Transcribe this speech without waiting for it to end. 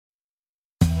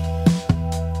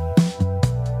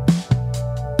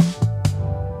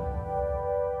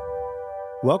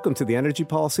Welcome to the Energy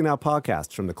Policy Now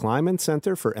podcast from the Kleinman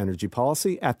Center for Energy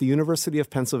Policy at the University of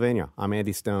Pennsylvania. I'm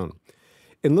Andy Stone.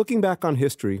 In looking back on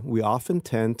history, we often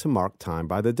tend to mark time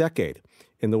by the decade.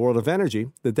 In the world of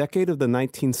energy, the decade of the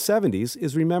 1970s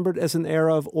is remembered as an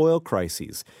era of oil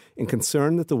crises and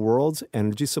concern that the world's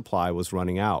energy supply was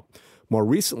running out. More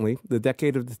recently, the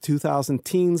decade of the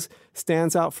 2010s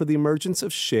stands out for the emergence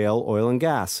of shale oil and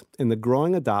gas and the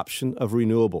growing adoption of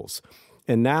renewables.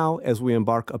 And now, as we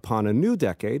embark upon a new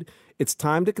decade, it's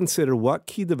time to consider what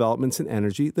key developments in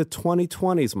energy the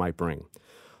 2020s might bring.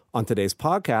 On today's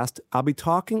podcast, I'll be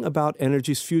talking about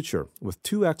energy's future with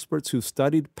two experts who've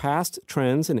studied past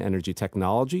trends in energy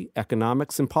technology,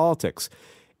 economics, and politics,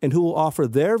 and who will offer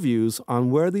their views on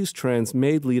where these trends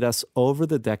may lead us over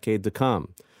the decade to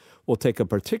come. We'll take a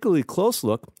particularly close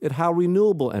look at how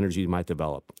renewable energy might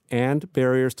develop and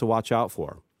barriers to watch out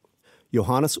for.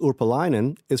 Johannes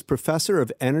Urpilainen is professor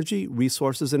of energy,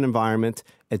 resources, and environment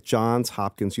at Johns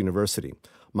Hopkins University.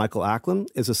 Michael Ackland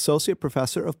is associate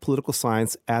professor of political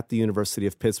science at the University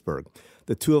of Pittsburgh.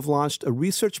 The two have launched a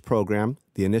research program,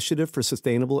 the Initiative for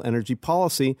Sustainable Energy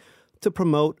Policy, to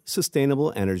promote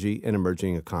sustainable energy in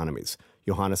emerging economies.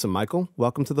 Johannes and Michael,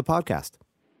 welcome to the podcast.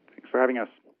 Thanks for having us.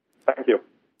 Thank you.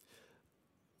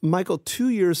 Michael, 2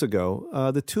 years ago,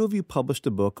 the two of you published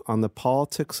a book on the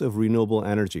politics of renewable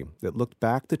energy that looked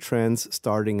back to trends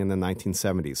starting in the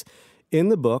 1970s. In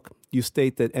the book, you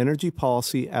state that energy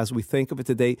policy, as we think of it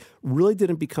today, really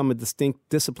didn't become a distinct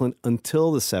discipline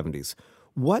until the 70s.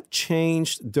 What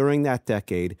changed during that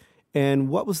decade, and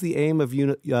what was the aim of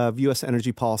U.S.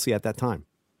 energy policy at that time?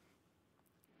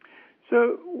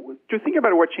 So, to think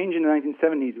about what changed in the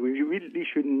 1970s,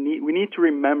 we need to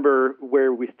remember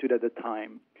where we stood at the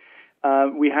time.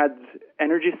 We had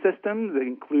energy systems,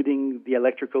 including the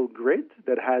electrical grid,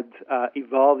 that had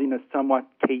evolved in a somewhat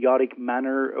chaotic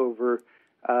manner over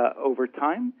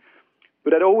time.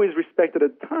 But I'd always respected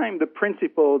at the time the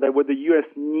principle that what the U.S.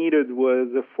 needed was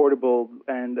affordable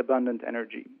and abundant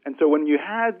energy. And so when you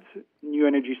had new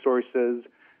energy sources,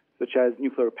 such as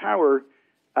nuclear power,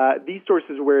 these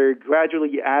sources were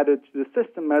gradually added to the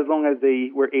system as long as they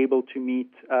were able to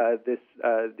meet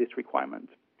this requirement.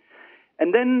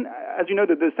 And then, as you know,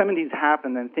 the 70s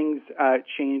happened and things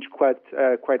changed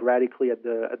quite radically at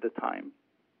the time.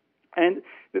 And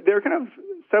there are kind of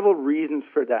several reasons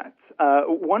for that.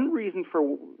 One reason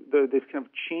for this kind of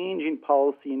change in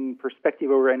policy and perspective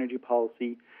over energy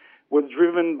policy was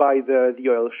driven by the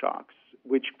oil shocks,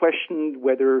 which questioned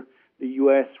whether the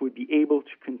U.S. would be able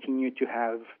to continue to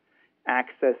have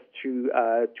access to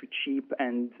cheap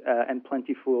and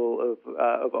plentiful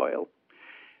of oil.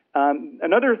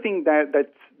 Another thing that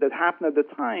happened at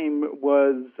the time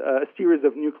was a series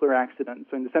of nuclear accidents.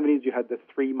 So in the 70s, you had the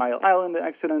 3 Mile Island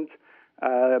accident.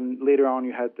 Later on,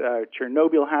 you had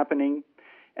Chernobyl happening.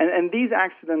 And these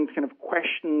accidents kind of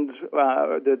questioned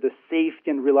the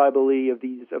safety and reliability of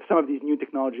some of these new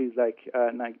technologies like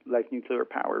nuclear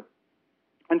power.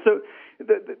 And so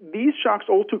these shocks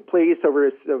all took place over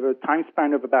a time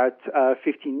span of about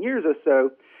 15 years or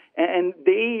so, and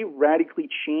they radically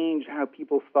changed how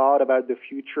people thought about the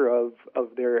future of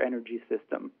their energy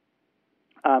system.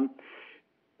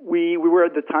 We were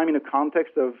at the time in a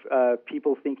context of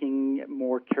people thinking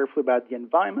more carefully about the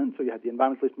environment. So you had the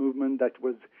environmentalist movement that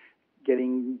was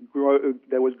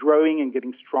growing and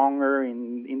getting stronger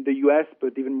in the U.S.,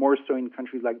 but even more so in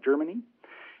countries like Germany.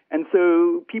 And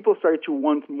so people started to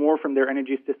want more from their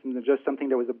energy systems than just something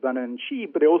that was abundant and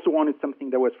cheap, but they also wanted something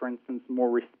that was, for instance, more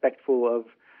respectful of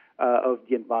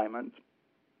the environment.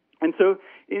 And so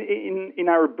in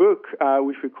our book,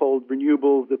 which we called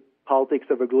Renewables, the Politics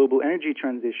of a Global Energy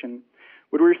Transition,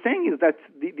 what we're saying is that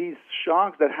these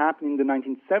shocks that happened in the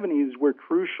 1970s were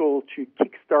crucial to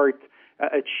kickstart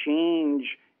a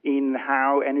change in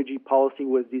how energy policy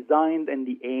was designed and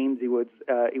the aims it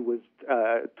was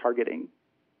targeting.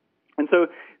 And so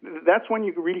that's when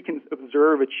you really can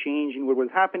observe a change in what was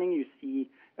happening. You see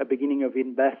a beginning of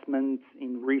investment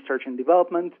in research and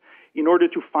development in order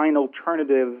to find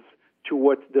alternatives to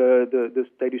what the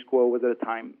status quo was at the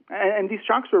time. And these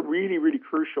shocks were really, really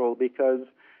crucial because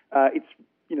our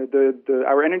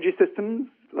energy systems,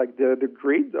 like the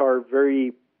grids, are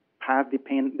very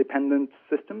path-dependent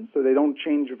systems, so they don't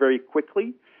change very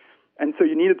quickly. And so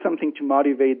you needed something to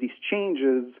motivate these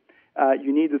changes.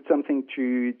 You needed something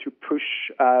to push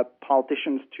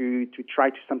politicians to try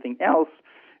to something else,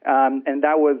 and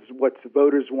that was what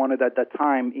voters wanted at that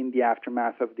time in the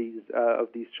aftermath of these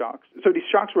shocks. So these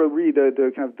shocks were really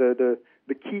the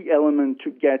key element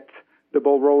to get the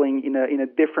ball rolling in a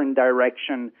different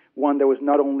direction, one that was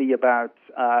not only about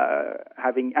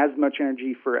having as much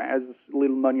energy for as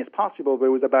little money as possible, but it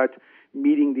was about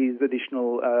meeting these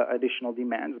additional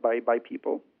demands by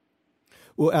people.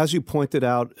 Well, as you pointed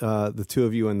out, the two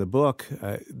of you in the book,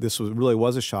 this really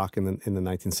was a shock in the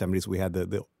 1970s. We had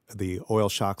the oil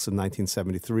shocks of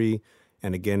 1973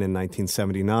 and again in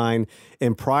 1979.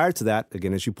 And prior to that,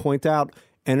 again, as you point out,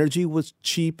 energy was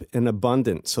cheap and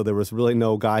abundant, so there was really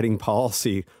no guiding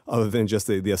policy other than just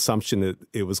the assumption that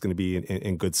it was going to be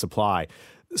in good supply.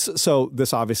 So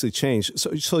this obviously changed.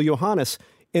 So Johannes,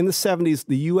 in the 70s,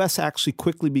 the U.S. actually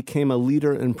quickly became a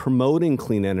leader in promoting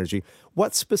clean energy.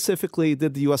 What specifically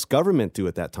did the U.S. government do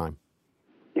at that time?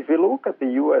 If you look at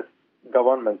the U.S.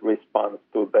 government response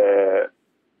to the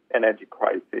energy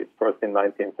crisis, first in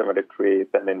 1973,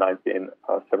 then in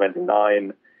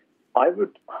 1979, I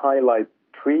would highlight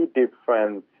three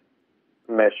different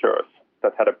measures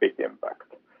that had a big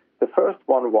impact. The first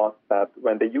one was that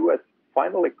when the U.S.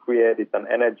 finally created an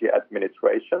energy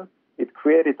administration, it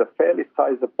created a fairly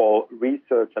sizable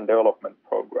research and development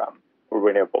program for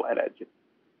renewable energy.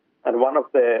 And one of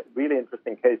the really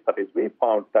interesting case studies we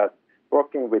found that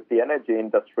working with the energy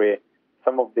industry,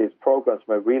 some of these programs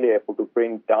were really able to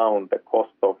bring down the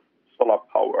cost of solar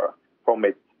power from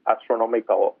its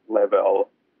astronomical level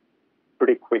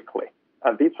pretty quickly.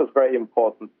 And this was very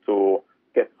important to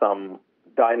get some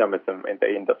dynamism in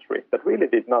the industry that really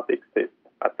did not exist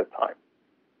at the time.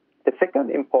 The second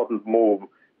important move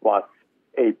was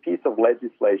a piece of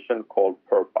legislation called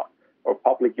PURPA, or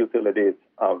Public Utilities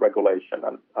Regulation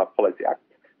and Policy Act,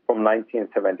 from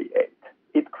 1978.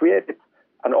 It created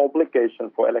an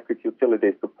obligation for electric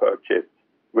utilities to purchase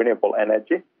renewable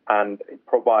energy, and it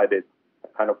provided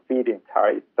a kind of feed-in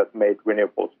tariff that made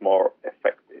renewables more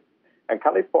effective. And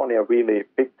California really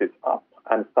picked this up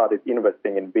and started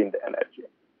investing in wind energy.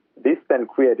 This then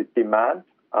created demand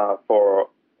for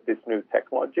this new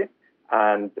technology,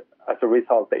 and as a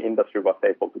result, the industry was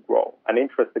able to grow. And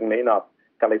interestingly enough,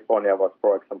 California was,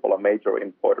 for example, a major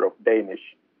importer of Danish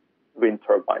wind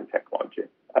turbine technology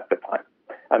at the time.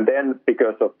 And then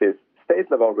because of this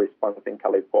state-level response in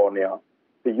California,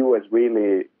 the U.S.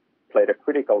 really played a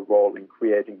critical role in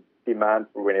creating demand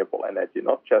for renewable energy,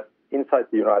 not just inside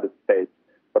the United States,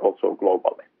 but also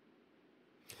globally.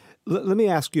 Let me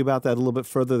ask you about that a little bit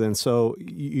further then. So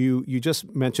you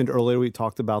just mentioned earlier, we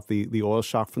talked about the oil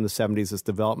shock from the 70s, this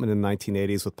development in the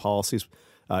 1980s with policies,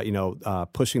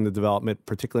 pushing the development,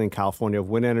 particularly in California, of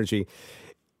wind energy.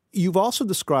 You've also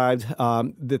described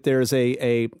that there's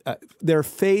there are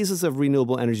phases of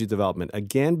renewable energy development,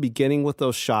 again, beginning with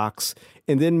those shocks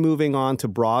and then moving on to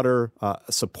broader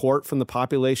support from the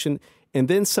population, and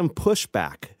then some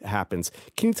pushback happens.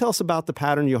 Can you tell us about the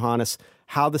pattern, Johannes,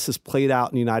 how this has played out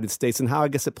in the United States and how I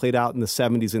guess it played out in the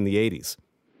 70s and the 80s?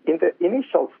 In the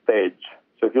initial stage,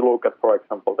 so if you look at, for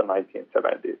example, the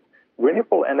 1970s,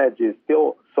 renewable energy is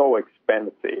still so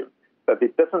expensive that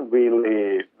it doesn't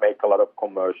really make a lot of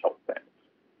commercial sense.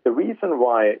 The reason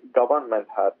why government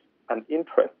had an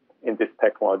interest in this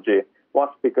technology was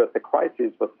because the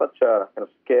crisis was such a kind of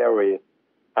scary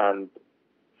and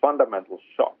fundamental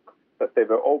shock that they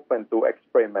were open to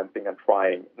experimenting and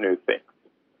trying new things.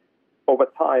 Over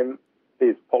time,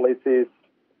 these policies,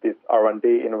 these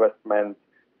R&D investments,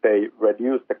 they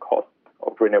reduce the cost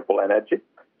of renewable energy,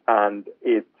 and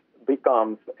it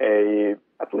becomes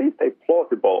at least a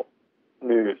plausible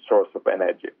new source of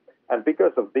energy. And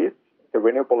because of this, the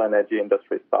renewable energy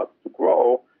industry starts to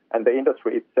grow, and the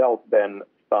industry itself then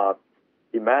starts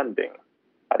demanding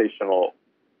additional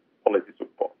policy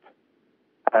support.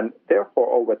 And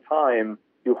therefore, over time,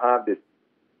 you have this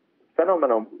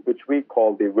phenomenon which we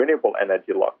call the renewable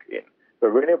energy lock-in,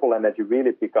 where renewable energy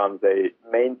really becomes a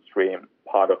mainstream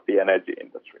part of the energy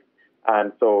industry.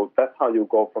 And so that's how you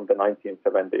go from the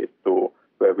 1970s to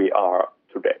where we are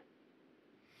today.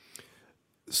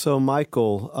 So,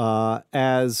 Michael,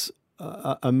 as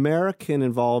American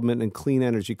involvement in clean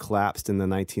energy collapsed in the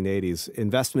 1980s,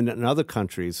 investment in other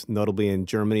countries, notably in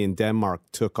Germany and Denmark,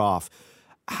 took off.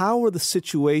 How were the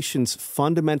situations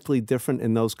fundamentally different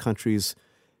in those countries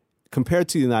compared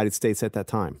to the United States at that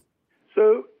time?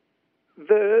 So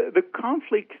the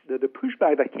conflict, the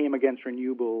pushback that came against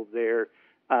renewables there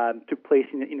took place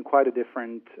in quite a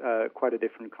different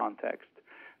context.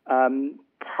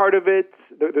 Part of it,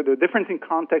 the difference in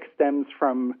context stems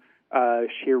from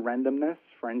sheer randomness.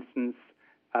 For instance,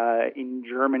 in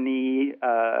Germany,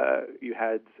 you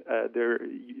had the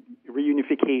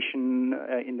reunification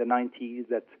in the 90s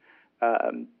that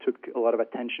took a lot of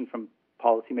attention from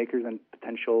policymakers and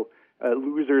potential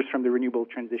losers from the renewable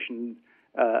transition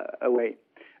away.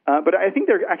 But I think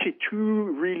there are actually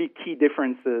two really key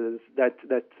differences that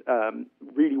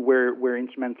really were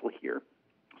instrumental here.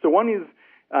 So one is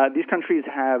these countries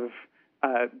have,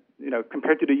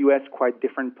 compared to the U.S., quite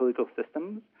different political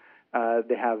systems.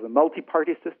 They have a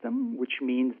multi-party system, which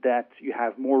means that you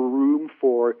have more room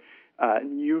for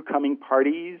new coming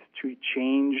parties to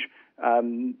change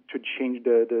the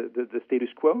status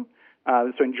quo.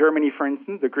 So in Germany, for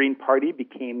instance, the Green Party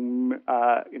became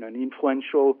an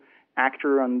influential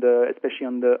actor especially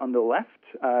on the left.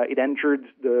 It entered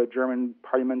the German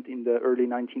parliament in the early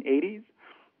 1980s,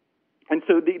 and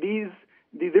so these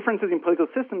differences in political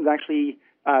systems actually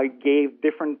gave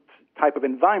different type of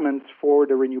environments for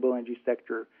the renewable energy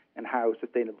sector and how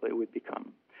sustainable it would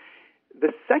become.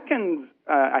 The second,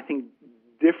 I think,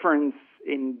 difference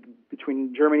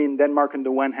between Germany and Denmark on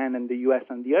the one hand and the U.S.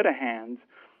 on the other hand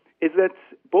is that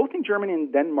both in Germany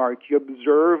and Denmark you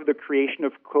observe the creation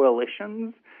of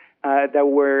coalitions that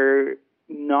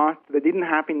didn't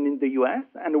happen in the U.S.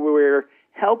 and were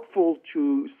helpful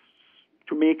to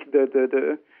make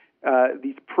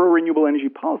these pro-renewable energy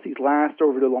policies last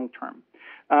over the long term.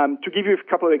 To give you a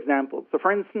couple of examples, so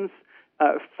for instance,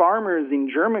 farmers in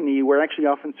Germany were actually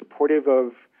often supportive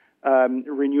of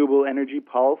renewable energy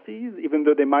policies, even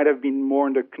though they might have been more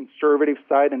on the conservative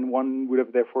side, and one would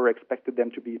have therefore expected them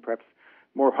to be perhaps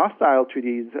more hostile to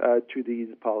these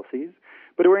policies.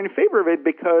 But they were in favor of it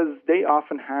because they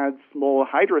often had small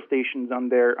hydro stations on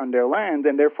their land,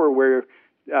 and therefore were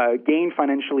gained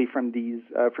financially from these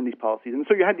policies. And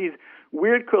so you had these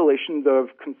weird coalitions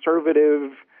of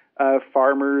conservative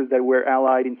farmers that were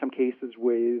allied in some cases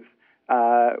with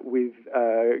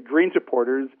green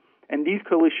supporters, and these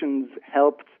coalitions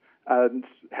helped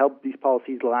these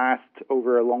policies last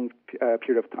over a long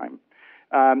period of time.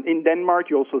 In Denmark,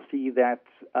 you also see that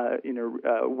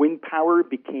wind power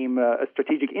became a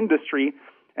strategic industry,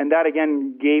 and that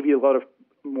again gave you a lot of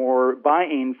more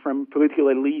buy-in from political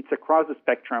elites across the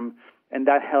spectrum, and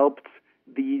that helped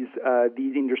these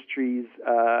industries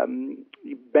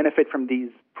benefit from these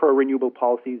pro-renewable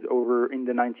policies over in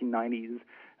the 1990s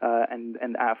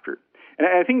and after. And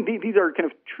I think these are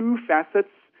kind of two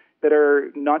facets that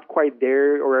are not quite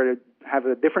there or have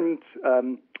a different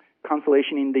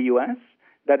constellation in the U.S.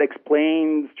 that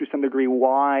explains to some degree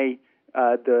why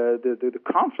the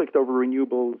conflict over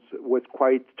renewables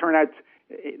turned out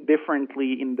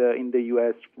differently in the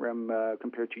U.S.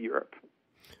 compared to Europe.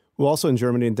 Well, also in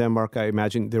Germany and Denmark, I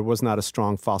imagine there was not a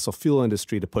strong fossil fuel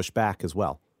industry to push back as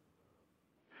well.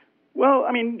 Well,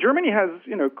 I mean, Germany has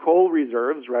coal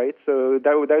reserves, right? So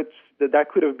that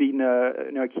could have been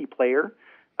a key player.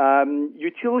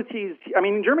 Utilities. I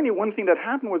mean, in Germany, one thing that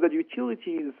happened was that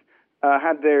utilities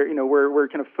had were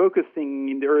kind of focusing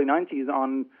in the early 90s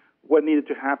on what needed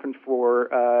to happen for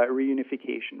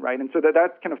reunification, right? And so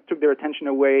that kind of took their attention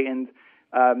away, and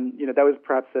that was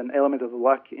perhaps an element of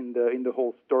luck in the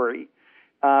whole story.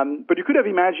 But you could have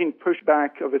imagined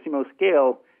pushback of a similar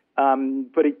scale,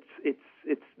 but it's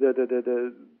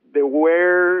there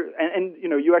were and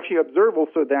you actually observe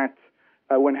also that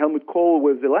when Helmut Kohl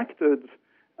was elected,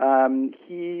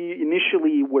 he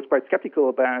initially was quite skeptical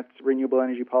about renewable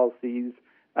energy policies,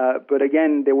 but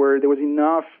again there was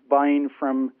enough buy-in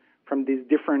from these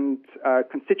different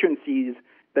constituencies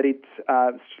that it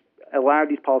allowed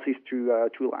these policies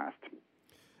to last.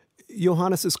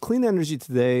 Johannes, is clean energy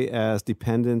today as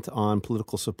dependent on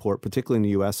political support, particularly in the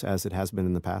U.S., as it has been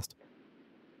in the past?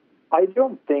 I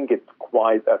don't think it's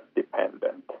quite as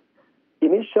dependent.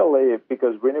 Initially,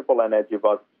 because renewable energy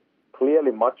was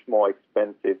clearly much more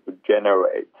expensive to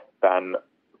generate than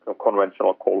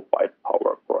conventional coal-fired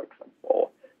power, for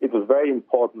example, it was very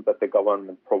important that the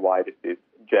government provided these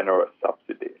generous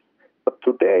subsidies. But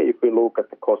today, if we look at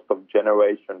the cost of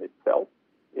generation itself,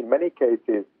 in many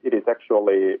cases, it is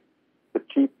actually the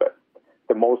cheapest,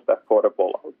 the most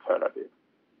affordable alternative.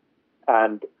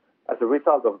 And as a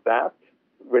result of that,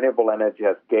 renewable energy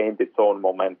has gained its own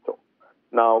momentum.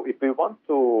 Now, if we want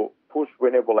to push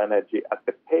renewable energy at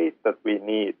the pace that we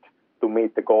need to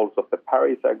meet the goals of the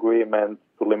Paris Agreement,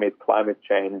 to limit climate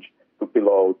change to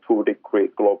below 2 degrees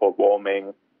global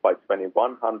warming by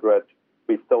 2100,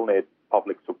 we still need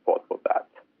public support for that.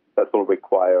 That will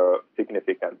require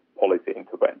significant policy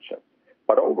intervention.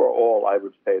 But overall, I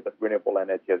would say that renewable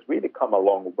energy has really come a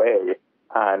long way,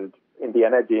 and in the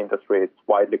energy industry, it's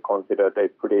widely considered a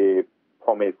pretty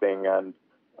promising and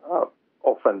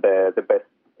often the best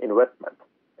investment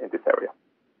in this area.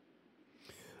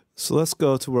 So let's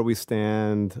go to where we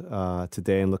stand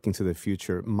today and looking to the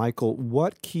future. Michael,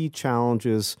 what key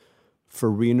challenges for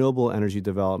renewable energy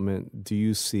development do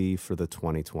you see for the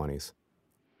 2020s?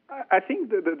 I think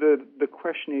the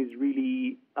question is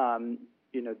really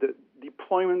the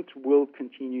deployment will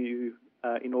continue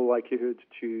in all likelihood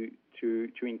to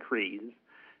increase.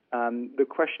 The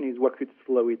question is what could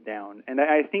slow it down, and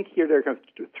I think here there are kind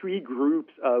of three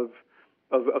groups of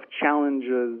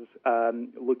challenges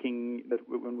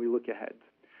when we look ahead.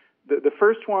 The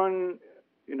first one,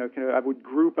 I would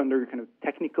group under kind of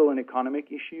technical and economic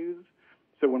issues.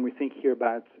 So when we think here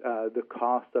about the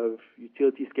cost of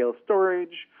utility scale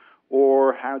storage,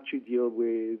 or how to deal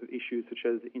with issues such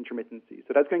as intermittency.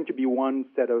 So that's going to be one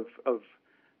set of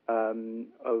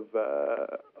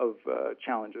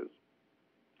challenges.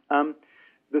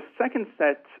 The second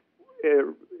set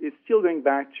is still going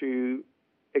back to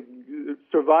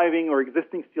surviving or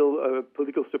existing still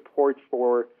political support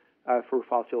for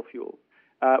fossil fuels.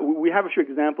 We have a few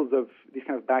examples of these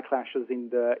kind of backlashes in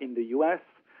the U.S.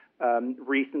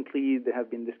 Recently, there have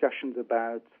been discussions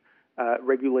about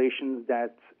regulations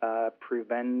that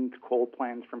prevent coal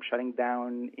plants from shutting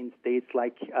down in states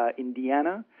like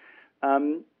Indiana.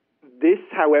 This,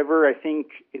 however, I think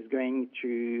is going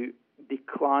to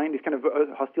decline. This kind of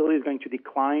hostility is going to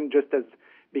decline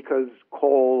because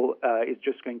coal is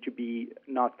just going to be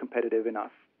not competitive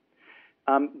enough.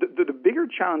 The bigger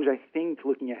challenge, I think,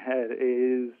 looking ahead,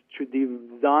 is to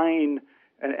design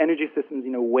energy systems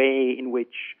in a way in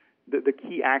which the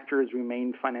key actors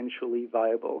remain financially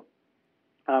viable.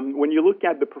 When you look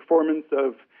at the performance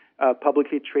of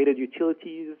publicly traded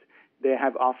utilities, they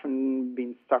have often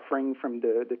been suffering from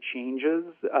the changes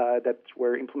that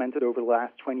were implemented over the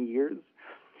last 20 years.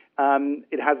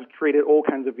 It has created all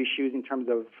kinds of issues in terms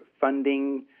of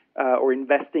funding or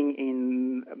investing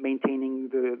in maintaining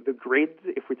the grids,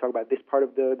 if we talk about this part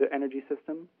of the energy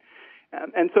system.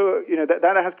 And so,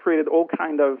 that has created all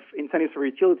kind of incentives for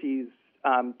utilities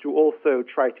to also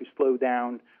try to slow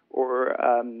down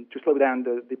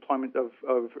the deployment of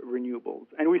renewables.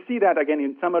 And we see that, again,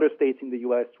 in some other states in the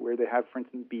U.S. where there have, for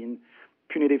instance, been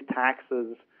punitive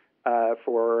taxes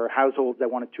for households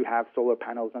that wanted to have solar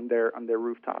panels on their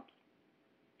rooftops.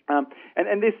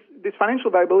 And this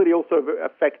financial viability also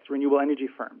affects renewable energy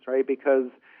firms, right? Because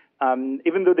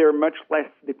even though they're much less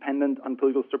dependent on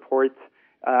political support,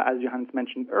 as Johannes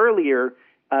mentioned earlier,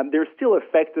 they're still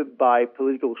affected by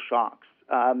political shocks.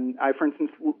 I, for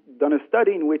instance, done a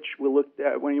study in which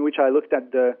I looked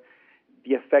at the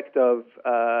effect of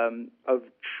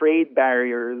trade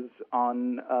barriers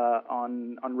on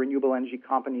renewable energy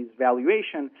companies'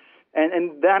 valuation,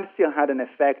 and that still had an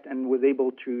effect and was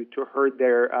able to hurt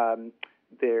their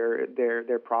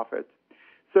profits.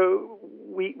 So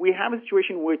we have a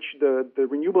situation in which the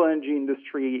renewable energy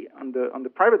industry on the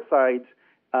private side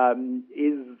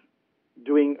is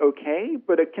doing okay,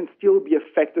 but it can still be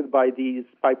affected by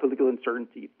political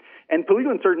uncertainty. And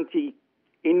political uncertainty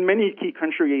in many key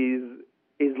countries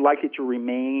is likely to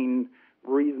remain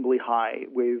reasonably high,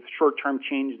 with short-term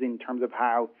changes in terms of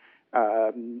how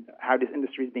this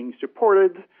industry is being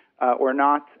supported or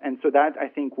not. And so that, I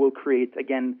think, will create,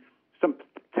 again, some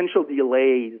potential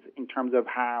delays in terms of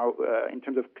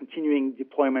continuing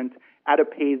deployment at a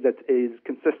pace that is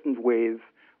consistent with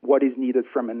what is needed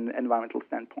from an environmental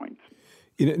standpoint.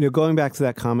 Going back to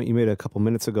that comment you made a couple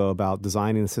minutes ago about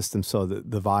designing the system so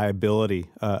that the viability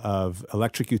of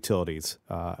electric utilities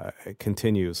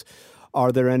continues,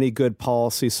 are there any good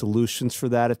policy solutions for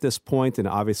that at this point? And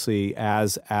obviously,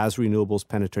 as renewables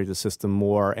penetrate the system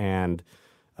more and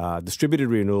distributed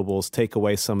renewables take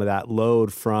away some of that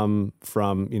load from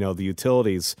the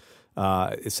utilities,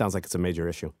 it sounds like it's a major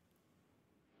issue.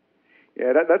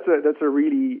 Yeah,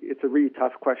 it's a really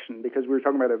tough question because we're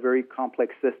talking about a very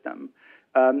complex system.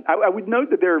 I would note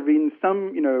that there have been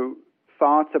some,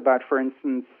 thoughts about, for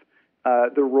instance,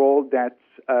 the role that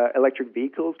electric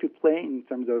vehicles could play in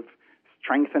terms of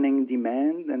strengthening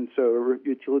demand, and so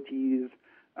utilities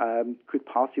could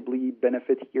possibly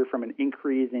benefit here from an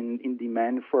increase in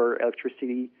demand for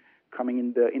electricity coming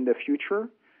in the future.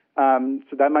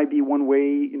 So that might be one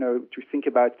way, to think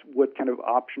about what kind of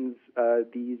options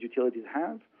these utilities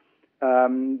have.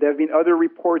 There have been other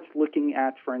reports looking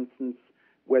at, for instance,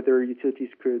 whether utilities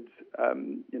could,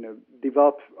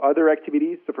 develop other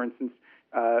activities. So, for instance,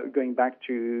 going back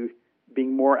to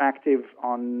being more active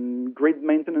on grid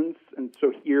maintenance, and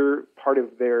so here part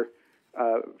of their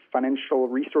financial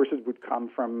resources would come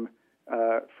from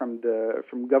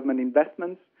government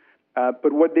investments.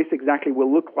 But what this exactly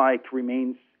will look like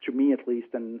remains, to me at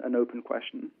least, an open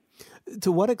question.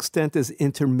 To what extent is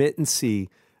intermittency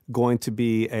going to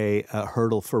be a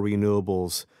hurdle for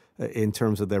renewables in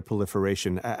terms of their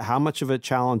proliferation? How much of a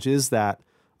challenge is that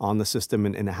on the system,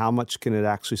 and how much can it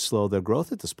actually slow their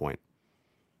growth at this point?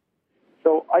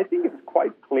 So I think it's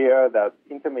quite clear that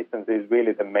intermittency is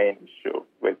really the main issue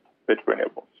with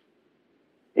renewables.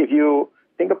 If you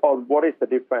think about what is the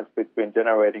difference between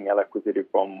generating electricity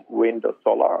from wind or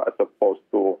solar as opposed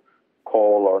to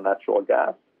coal or natural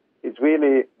gas, it's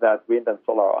really that wind and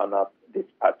solar are not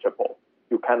dispatchable.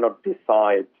 You cannot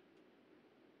decide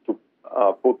to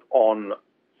put on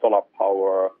solar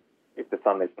power if the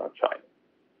sun is not shining.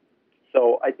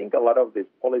 So I think a lot of these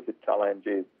policy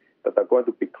challenges that are going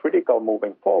to be critical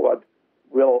moving forward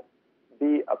will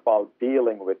be about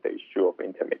dealing with the issue of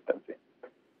intermittency.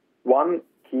 One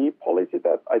key policy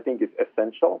that I think is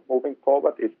essential moving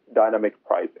forward is dynamic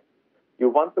pricing. You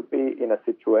want to be in a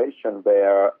situation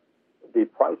where the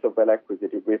price of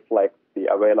electricity reflects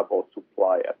the available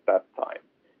supply at that time,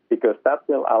 because that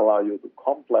will allow you to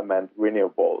complement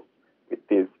renewables with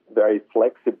these very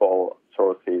flexible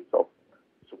sources of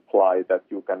supply that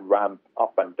you can ramp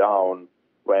up and down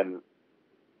when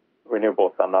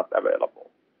renewables are not available.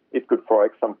 It could, for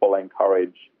example,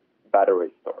 encourage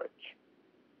battery storage.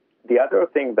 The other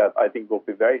thing that I think will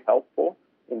be very helpful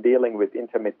in dealing with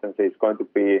intermittency is going to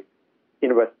be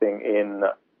investing in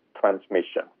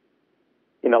transmission.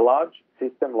 In a large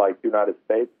system like the United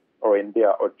States or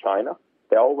India or China,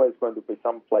 there are always going to be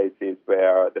some places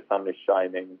where the sun is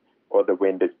shining or the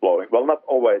wind is blowing. Well, not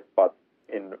always, but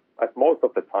at most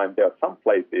of the time, there are some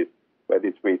places where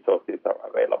these resources are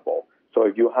available. So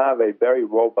if you have a very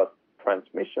robust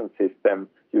transmission system,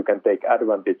 you can take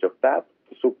advantage of that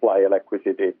to supply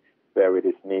electricity where it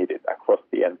is needed across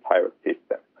the entire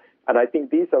system. And I think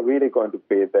these are really going to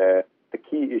be the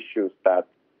key issues that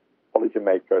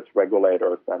policymakers,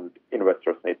 regulators, and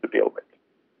investors need to deal with.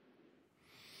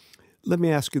 Let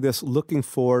me ask you this. Looking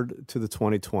forward to the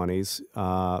 2020s,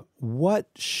 what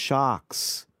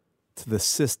shocks to the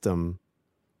system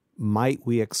might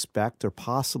we expect, or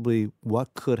possibly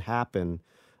what could happen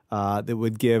that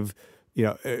would give,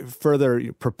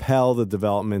 further propel the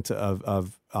development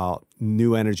of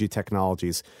new energy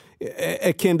technologies,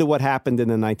 akin to what happened in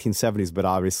the 1970s, but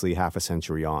obviously half a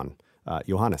century on?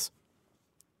 Johannes.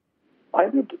 I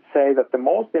would say that the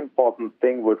most important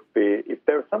thing would be if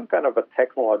there's some kind of a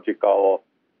technological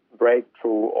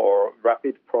breakthrough or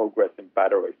rapid progress in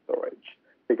battery storage,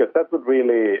 because that would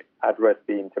really address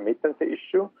the intermittency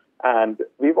issue. And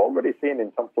we've already seen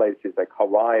in some places like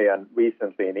Hawaii and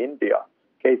recently in India,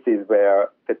 cases where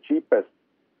the cheapest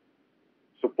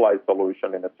supply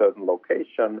solution in a certain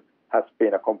location has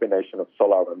been a combination of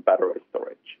solar and battery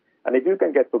storage. And if you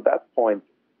can get to that point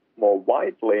more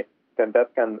widely, then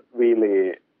that can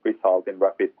really result in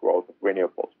rapid growth of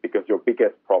renewables, because your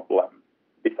biggest problem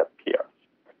disappears.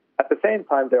 At the same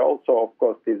time, there are also, of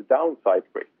course, these downside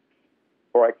risks.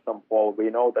 For example, we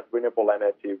know that renewable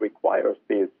energy requires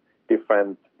these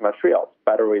different materials.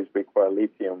 Batteries require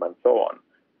lithium and so on.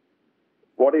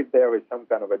 What if there is some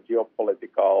kind of a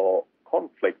geopolitical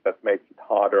conflict that makes it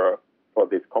harder for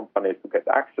these companies to get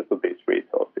access to these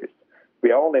resources?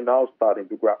 We are only now starting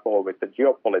to grapple with the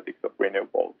geopolitics of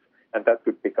renewables, and that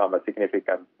could become a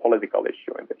significant political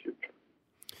issue in the future.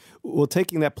 Well,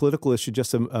 taking that political issue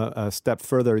just a step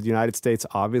further, the United States,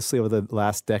 obviously, over the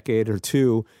last decade or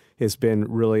two, has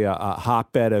been really a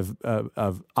hotbed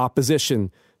of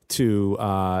opposition to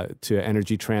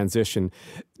energy transition.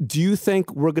 Do you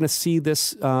think we're going to see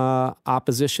this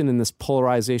opposition and this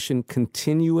polarization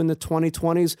continue in the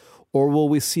 2020s, or will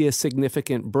we see a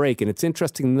significant break? And it's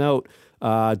interesting to note,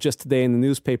 just today in the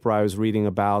newspaper, I was reading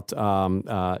about,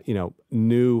 not in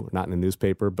the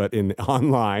newspaper, but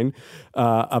online,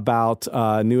 about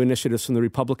new initiatives from the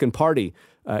Republican Party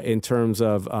in terms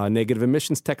of negative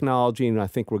emissions technology. And I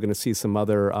think we're going to see some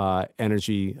other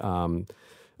energy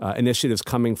initiatives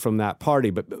coming from that party.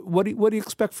 But what do you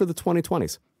expect for the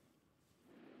 2020s?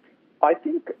 I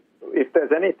think if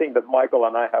there's anything that Michael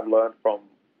and I have learned from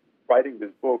writing this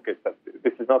book, is that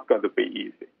this is not going to be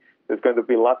easy. There's going to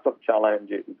be lots of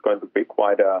challenges. It's going to be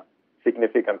quite a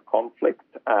significant conflict,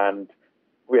 and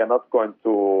we are not going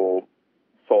to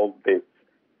solve this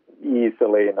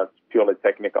easily in a purely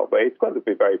technical way. It's going to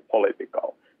be very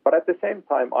political. But at the same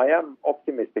time, I am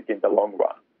optimistic in the long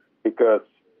run, because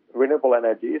renewable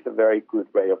energy is a very good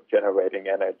way of generating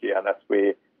energy. And as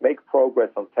we make progress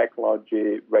on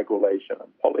technology, regulation,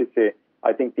 and policy,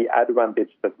 I think the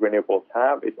advantage that renewables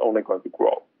have is only going to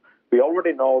grow. We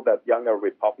already know that younger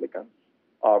Republicans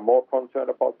are more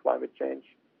concerned about climate change,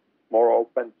 more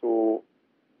open to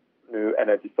new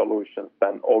energy solutions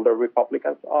than older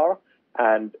Republicans are.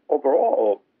 And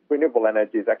overall, renewable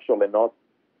energy is actually not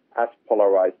as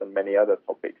polarized as many other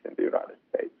topics in the United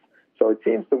States. So it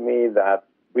seems to me that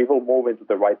we will move into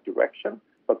the right direction.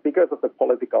 But because of the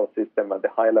political system and the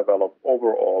high level of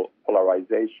overall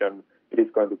polarization, it is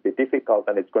going to be difficult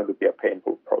and it's going to be a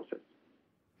painful process.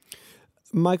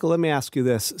 Michael, let me ask you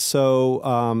this.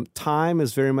 So time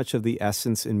is very much of the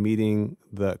essence in meeting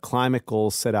the climate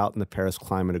goals set out in the Paris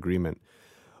Climate Agreement.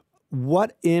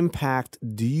 What impact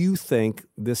do you think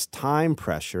this time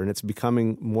pressure, and it's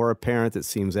becoming more apparent, it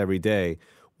seems, every day,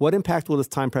 what impact will this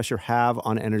time pressure have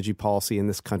on energy policy in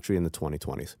this country in the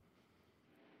 2020s?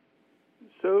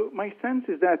 So my sense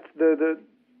is that to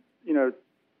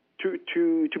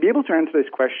be able to answer this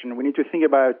question, we need to think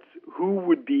about who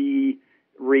would be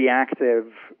reactive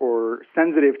or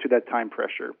sensitive to that time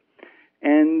pressure.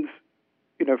 And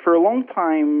for a long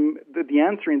time, the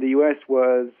answer in the U.S.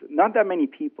 was not that many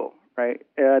people, right?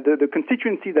 The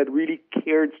constituency that really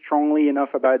cared strongly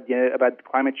enough about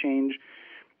climate change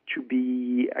to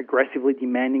be aggressively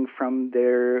demanding from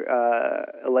their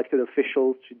elected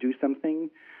officials to do something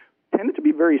tended to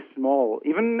be very small.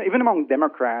 Even among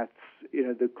Democrats,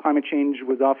 the climate change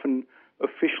was often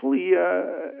officially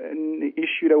an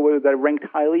issue that ranked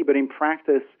highly, but in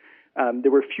practice,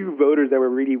 there were few voters that were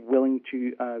really willing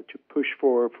to push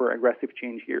for aggressive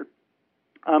change here.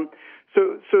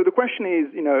 So the question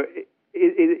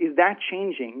is that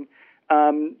changing?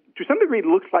 To some degree, it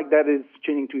looks like that is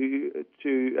changing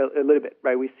to a little bit,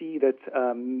 right? We see that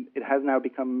it has now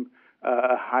become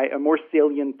a more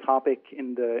salient topic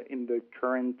in the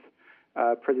current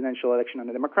presidential election on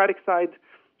the Democratic side.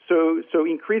 So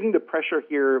increasing the pressure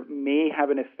here may have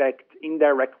an effect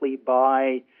indirectly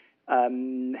by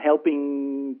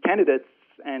helping candidates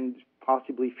and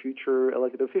possibly future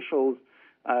elected officials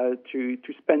to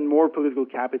spend more political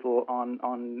capital on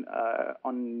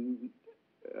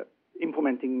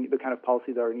implementing the kind of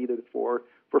policies that are needed for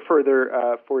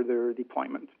further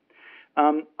deployment.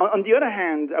 On the other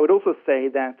hand, I would also say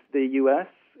that the U.S.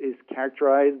 is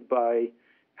characterized by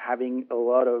having a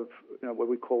lot of what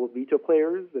we call veto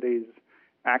players, that is,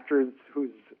 actors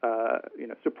whose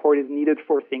support is needed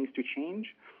for things to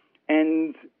change.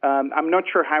 And I'm not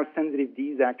sure how sensitive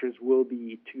these actors will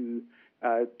be to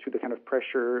the kind of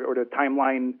pressure or the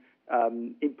timeline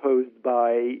imposed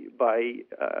by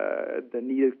the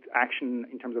needed action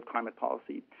in terms of climate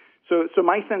policy. So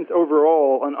my sense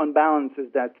overall, on balance,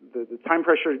 is that the time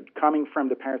pressure coming from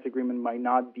the Paris Agreement might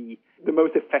not be the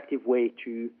most effective way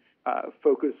to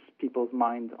focus people's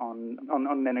mind on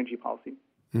energy policy.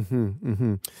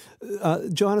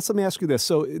 Johannes, let me ask you this.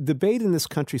 So debate in this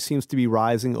country seems to be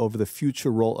rising over the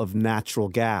future role of natural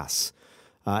gas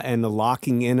and the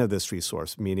locking in of this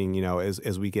resource, meaning,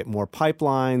 as we get more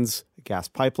pipelines,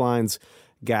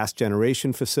 gas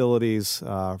generation facilities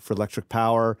for electric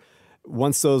power,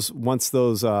 once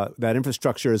that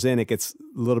infrastructure is in, it gets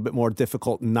a little bit more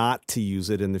difficult not to use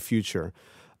it in the future.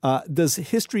 Does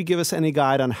history give us any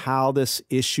guide on how this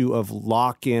issue of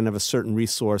lock-in of a certain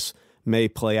resource may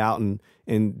play out?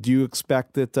 And do you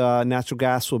expect that natural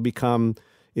gas will become,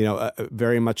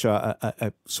 very much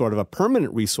a sort of a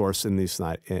permanent resource in the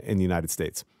United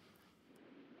States?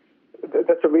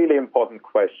 That's a really important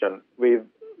question. We've,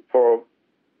 for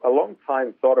a long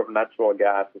time, thought of natural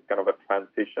gas as kind of a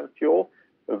transition fuel,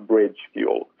 a bridge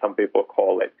fuel, some people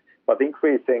call it. But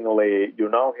increasingly, you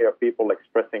now hear people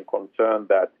expressing concern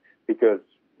that because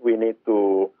we need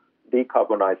to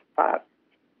decarbonize fast,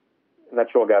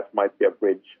 natural gas might be a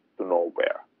bridge to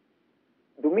nowhere.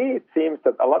 To me, it seems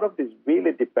that a lot of this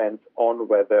really depends on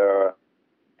whether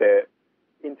the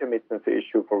intermittency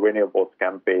issue for renewables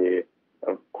can be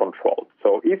controlled.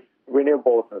 So if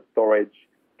renewables and storage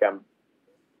can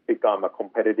become a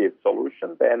competitive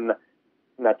solution, then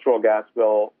natural gas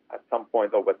will, at some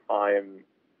point over time,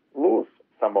 lose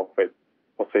some of its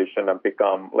position and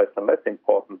become less and less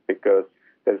important because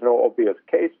there's no obvious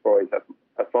case for it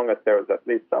as long as there is at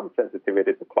least some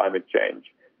sensitivity to climate change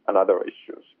and other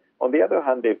issues. On the other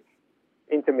hand, if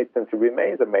intermittency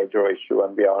remains a major issue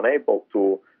and we are unable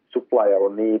to supply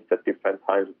our needs at different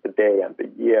times of the day and the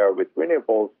year with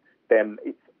renewables, then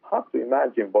it's hard to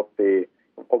imagine what the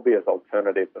obvious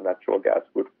alternative to natural gas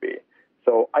would be.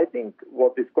 So I think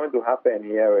what is going to happen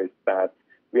here is that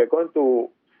we are going to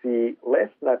see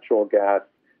less natural gas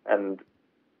and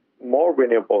more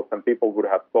renewables than people would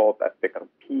have thought at the kind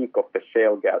of peak of the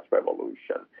shale gas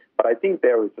revolution. But I think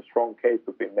there is a strong case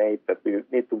to be made that we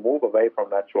need to move away from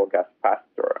natural gas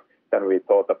faster than we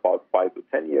thought about 5 to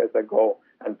 10 years ago.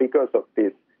 And because of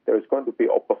this, there is going to be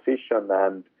opposition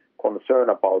and concern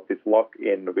about this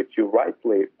lock-in, which you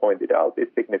rightly pointed out is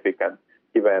significant,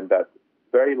 given that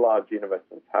very large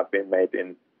investments have been made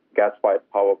in gas-fired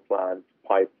power plants,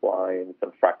 pipelines,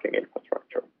 and fracking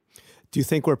infrastructure. Do you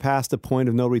think we're past a point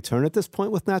of no return at this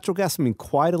point with natural gas? I mean,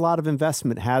 quite a lot of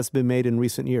investment has been made in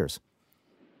recent years.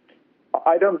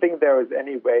 I don't think there is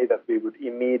any way that we would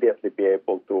immediately be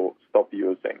able to stop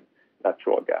using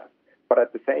natural gas. but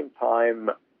at the same time,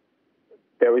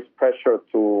 there is pressure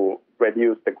to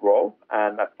reduce the growth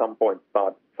and at some point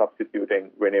start substituting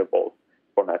renewables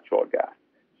for natural gas.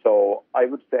 So I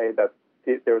would say that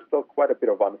there's still quite a bit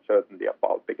of uncertainty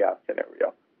about the gas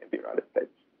scenario in the United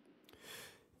States.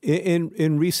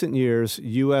 In recent years,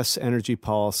 U.S. energy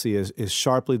policy is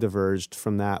sharply diverged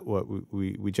from that what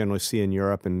we generally see in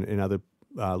Europe and in other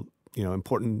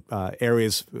important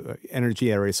areas,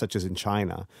 energy areas such as in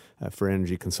China for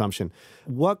energy consumption.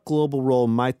 What global role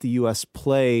might the U.S.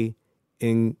 play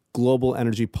in global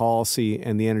energy policy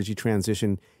and the energy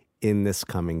transition in this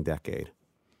coming decade?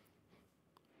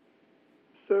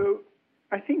 So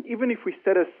I think even if we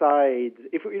set aside,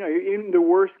 in the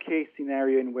worst case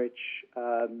scenario in which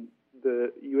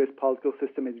the U.S. political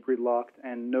system is gridlocked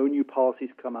and no new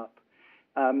policies come up,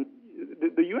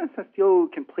 the U.S. still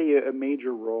can play a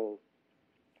major role.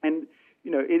 And,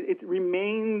 it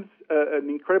remains an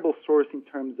incredible source in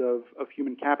terms of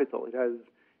human capital. It has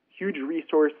huge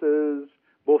resources,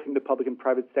 both in the public and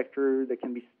private sector, that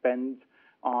can be spent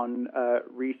on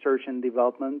research and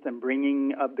development and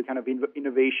bringing up the kind of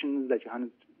innovations that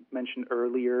Johannes mentioned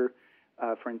earlier,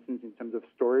 for instance, in terms of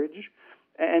storage.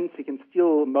 And so you can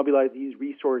still mobilize these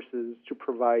resources to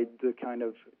provide the kind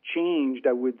of change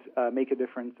that would make a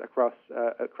difference across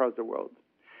the world.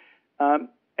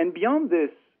 And beyond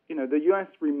this, the U.S.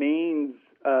 remains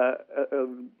a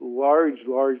large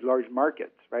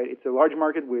market, right? It's a large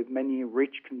market with many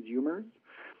rich consumers.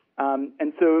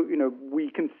 And so,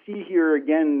 we can see here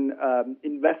again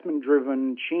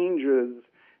investment-driven changes.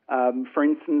 For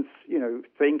instance,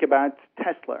 think about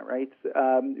Tesla, right?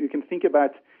 You can think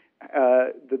about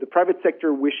the private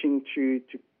sector wishing to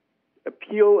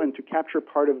appeal and to capture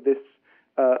part of this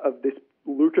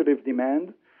lucrative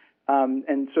demand.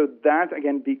 And so that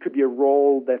again could be a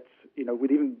role that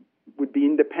would be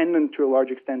independent to a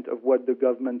large extent of what the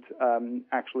government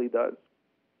actually does.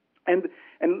 And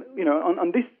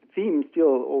on this theme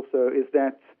still also is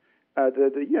that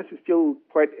the U.S. is still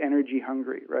quite energy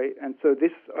hungry, right? And so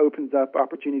this opens up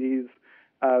opportunities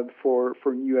for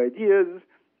new ideas.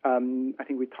 I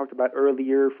think we talked about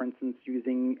earlier, for instance,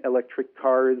 using electric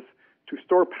cars to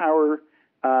store power.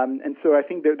 And so I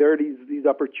think there are these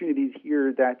opportunities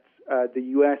here that the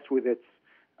U.S. with its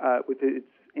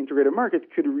integrated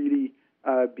market could really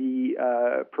be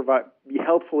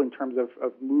helpful in terms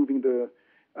of moving the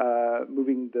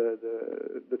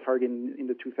target in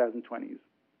the 2020s.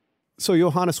 So,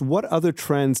 Johannes, what other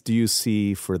trends do you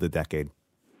see for the decade?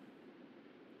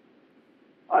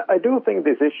 I do think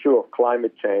this issue of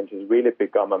climate change has really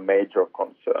become a major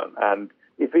concern. And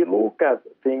if we look at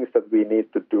things that we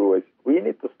need to do, is we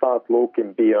need to start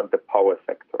looking beyond the power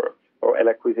sector or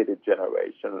electricity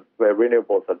generation, where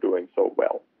renewables are doing so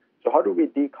well. So how do we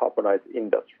decarbonize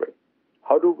industry?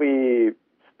 How do we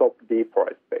stop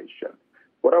deforestation?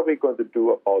 What are we going to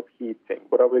do about heating?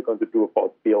 What are we going to do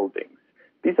about buildings?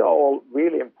 These are all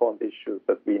really important issues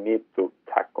that we need to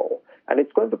tackle. And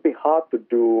it's going to be hard to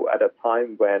do at a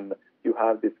time when you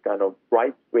have this kind of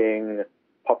right-wing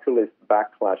populist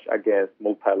backlash against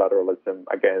multilateralism,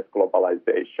 against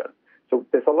globalization. So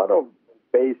there's a lot of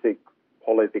basic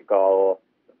political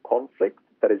conflict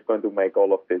that is going to make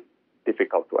all of this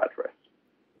difficult to address.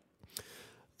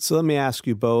 So let me ask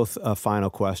you both a final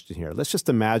question here. Let's just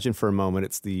imagine for a moment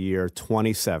it's the year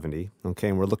 2070, okay,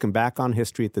 and we're looking back on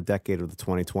history at the decade of the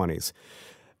 2020s.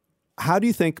 How do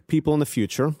you think people in the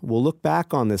future will look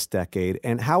back on this decade,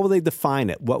 and how will they define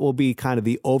it? What will be kind of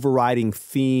the overriding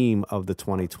theme of the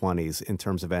 2020s in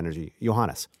terms of energy?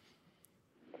 Johannes.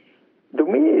 To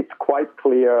me, it's quite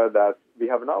clear that we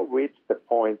have now reached the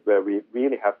point where we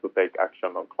really have to take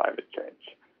action on climate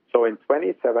change. So in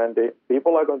 2070,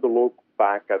 people are going to look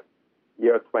back at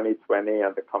year 2020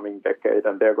 and the coming decade,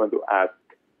 and they're going to ask,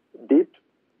 did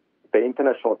the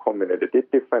international community,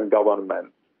 did different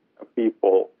governments and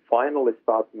people finally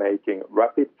start making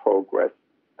rapid progress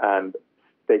and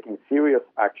taking serious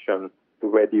action to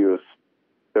reduce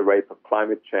the rate of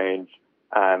climate change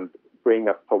and bring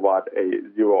us toward a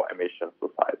zero-emission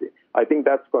society? I think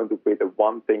that's going to be the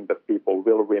one thing that people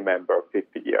will remember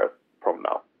 50 years from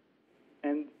now.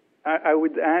 And I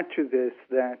would add to this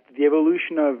that the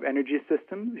evolution of energy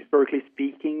systems, historically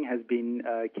speaking, has been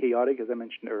chaotic, as I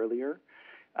mentioned earlier.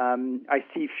 I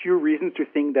see few reasons to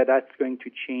think that that's going to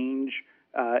change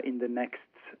in the next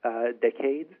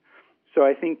decade. So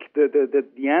I think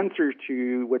the answer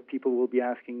to what people will be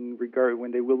asking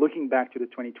when they were looking back to the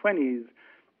 2020s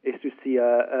is to see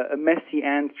a messy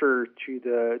answer to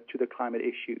the climate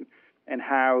issue and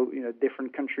how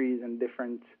different countries and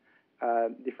different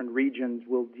regions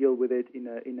will deal with it in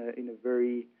a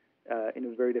very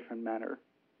different manner.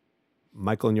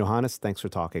 Michael and Johannes, thanks for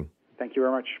talking. Thank you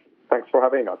very much. Thanks for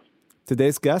having us.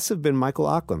 Today's guests have been Michael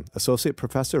Aklin, Associate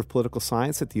Professor of Political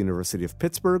Science at the University of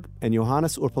Pittsburgh, and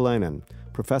Johannes Urpilainen,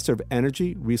 Professor of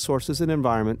Energy, Resources, and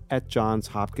Environment at Johns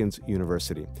Hopkins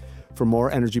University. For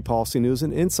more energy policy news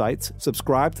and insights,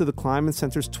 subscribe to the Kleinman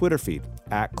Center's Twitter feed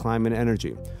at Kleinman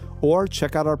Energy, or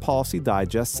check out our policy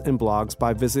digests and blogs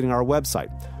by visiting our website.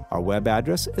 Our web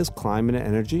address is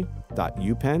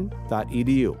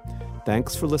kleinmanenergy.upenn.edu.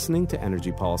 Thanks for listening to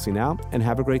Energy Policy Now, and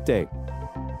have a great day.